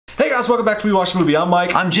Hey guys, welcome back to We Watch a Movie. I'm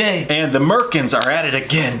Mike. I'm Jay. And the Merkins are at it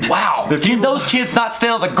again. Wow. Can those kids not stay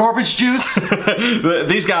on the garbage juice?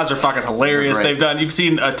 These guys are fucking hilarious. You've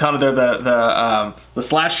seen a ton of the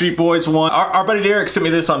Slash Street Boys one. Our buddy Derek sent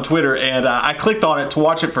me this on Twitter, and I clicked on it to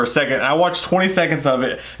watch it for a second, and I watched 20 seconds of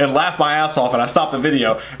it and laughed my ass off, and I stopped the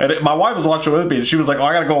video. And my wife was watching with me, and she was like, "Oh,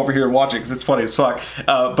 I gotta go over here and watch it because it's funny as fuck."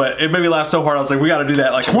 But it made me laugh so hard. I was like, "We gotta do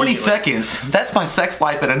that." Like 20 seconds. That's my sex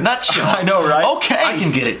life in a nutshell. I know, right? Okay. I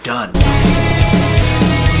can get it done.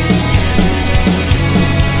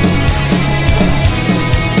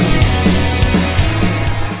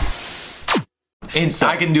 And so,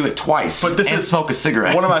 I can do it twice. But this is smoke a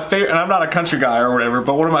cigarette. One of my favorite, and I'm not a country guy or whatever,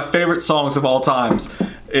 but one of my favorite songs of all times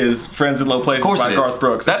is "Friends in Low Places" by Garth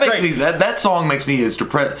Brooks. That makes me, that song makes me as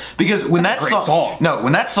depressed because when that song,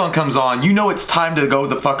 when that song comes on, you know it's time to go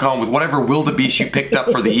the fuck home with whatever wildebeest you picked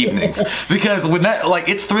up for the evening. Because when that, like,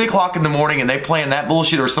 it's 3 o'clock in the morning and they playing that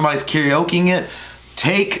bullshit or somebody's karaokeing it.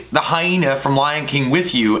 Take the hyena from Lion King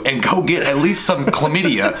with you and go get at least some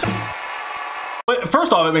chlamydia.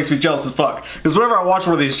 First off, it makes me jealous as fuck. Because whenever I watch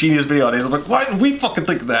one of these Genius video ideas, I'm like, why didn't we fucking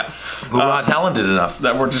think of that? We're not talented enough.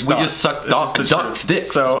 That we're just not. We just suck duck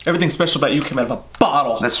sticks. So everything special about you came out of a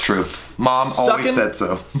bottle. That's true. Mom always said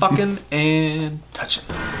so. Fucking and touching.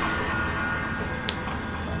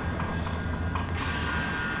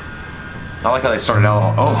 I like how they started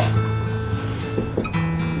out. Oh.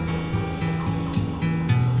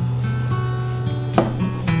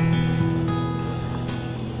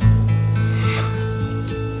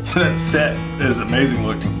 That set is amazing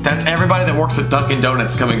looking. That's everybody that works at Dunkin'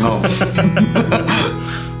 Donuts coming home.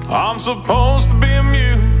 I'm supposed to be a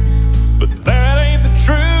mute, but that ain't the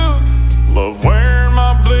truth. Love wearing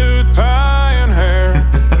my blue tie and hair.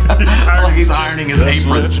 Like he's ironing his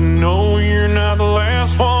apron. Let you know you're not the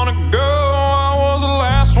last one to go. I was the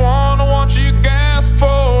last one to watch you gasp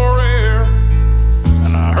for air.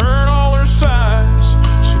 And I heard all her sighs,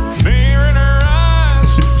 some fear in her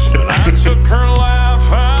eyes. But I took her laugh.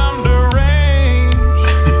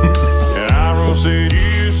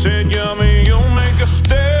 You said yummy, you'll make a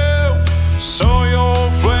step, so your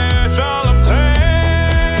flesh I'll obtain.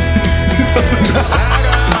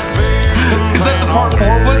 Is that the part 4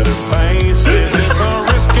 one? It's a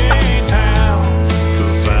risky town,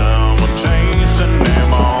 'cause I'm chasing them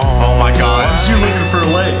all. Oh my god. What's you looking for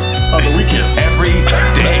late on the weekend? Every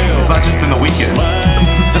day. It's not just in the weekend.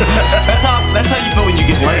 That's how you feel when you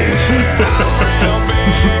get laid.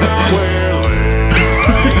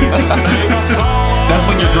 That's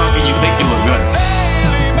when you're drunk and you think you look good.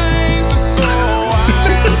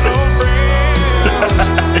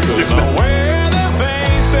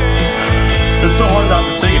 It's so hard not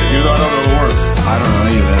to sing it, dude. I don't know the words. I don't know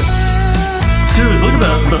any of this. Dude, look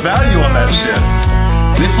at the value on that shit.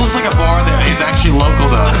 This looks like a bar that is actually local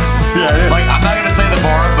to us. Yeah, it is. Like, I'm not gonna say the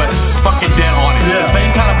bar, but fucking dead on it. Yeah. The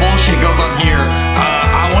same kind of bullshit goes on here.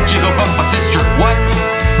 I want you to go fuck my sister. What?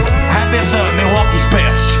 Happiest Milwaukee's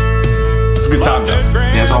best. It's a good time, though.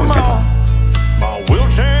 Yeah, it's always a good time. My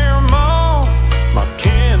wheelchair mall, my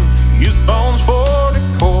candy use bones for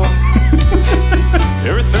decor.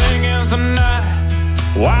 Everything ends at night.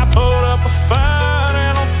 Why put up a fight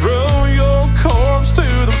and I'll throw your corpse to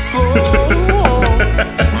the floor.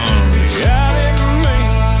 Got it in me,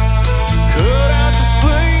 just cut out your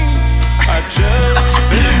spleen. I just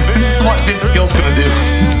This is what Vince Gill's gonna do.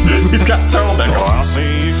 He's got turtleneck on. I'll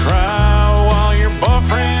see you cry while your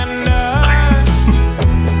boyfriend died.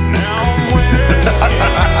 Now I'm with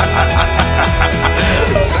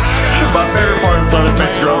My favorite part is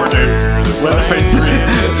Leatherface drummer, dude. Leatherface 3.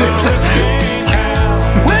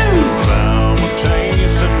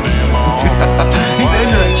 He's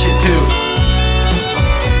into that shit too.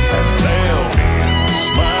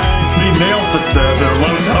 He nails the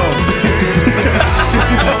low tone.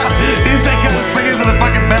 He's taking his fingers to the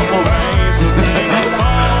fucking belt loops.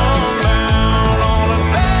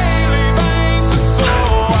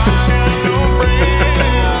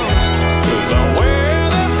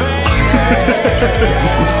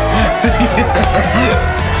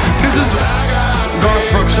 This is Garth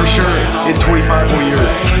Brooks for sure in 25 more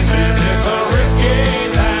years.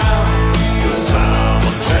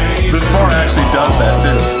 This bar actually does that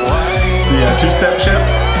too. Yeah, two-step shit.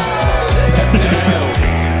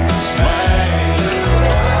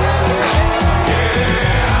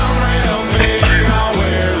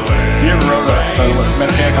 You ever rode a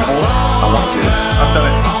mechanical bull? I want to. I've done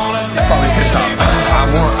it probably 10 times. I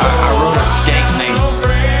rode a skank named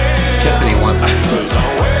Tiffany once.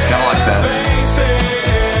 It's kind of like that.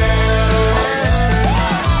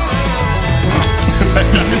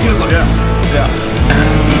 Yeah.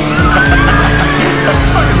 That's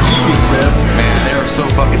fucking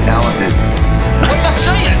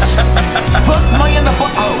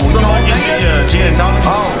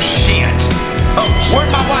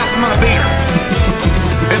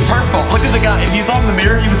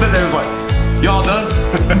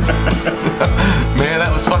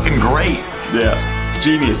great. Yeah.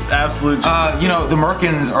 Genius, absolute genius. You know, the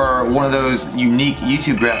Merkins are one of those unique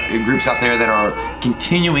YouTube groups out there that are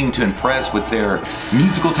continuing to impress with their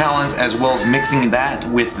musical talents, as well as mixing that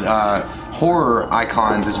with horror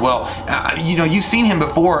icons as well. You know, you've seen him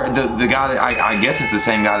before, the guy that I guess is the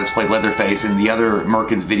same guy that's played Leatherface in the other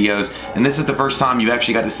Merkins videos, and this is the first time you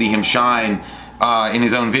actually got to see him shine in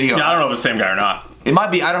his own video. Yeah, I don't know if it's the same guy or not. It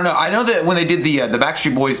might be, I don't know. I know that when they did the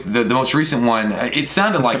Backstreet Boys, the most recent one, it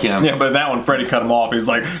sounded like him. Yeah, but that one, Freddie cut him off. He's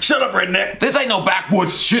like, shut up, redneck. This ain't no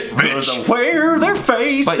backwoods shit, bitch. Where their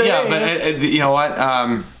faces. But yeah, but you know what?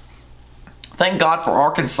 Thank God for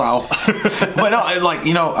Arkansas. But no, like,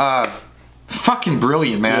 you know, fucking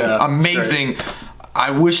brilliant, man. Yeah, amazing.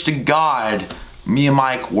 I wish to God me and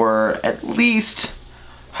Mike were at least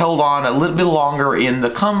held on a little bit longer in the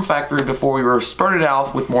cum factory before we were spurted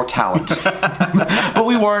out with more talent. But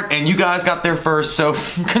we weren't, and you guys got there first, so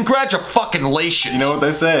congratulations. You know what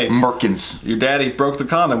they say? Merkins. Your daddy broke the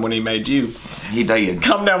condom when he made you. He did.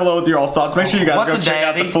 Comment down below with your all thoughts. Make sure you guys go check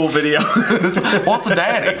out the full video. What's a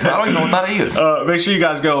daddy? I don't even know what that is. Make sure you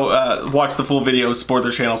guys go watch the full video, support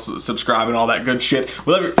their channel, subscribe, and all that good shit.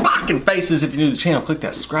 We love your fucking faces. If you're new to the channel, click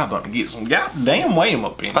that subscribe button and get some goddamn wham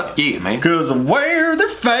up in. Fuck yeah, man. Because of where their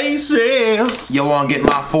faces. You want to get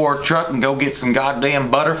my Ford truck and go get some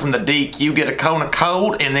goddamn butter from the DQ, get a cone of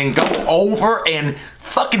cold, and then go over and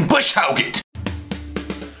fucking bush hog it.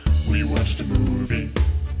 We watched a movie.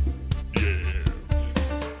 Yeah.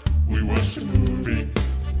 We watched a movie.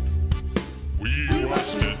 We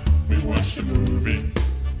watched it. We watched a movie.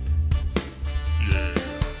 Yeah.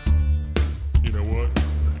 You know what?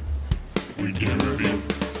 We did a review.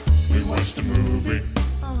 We watched a movie.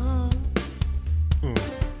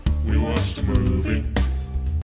 We watched a movie.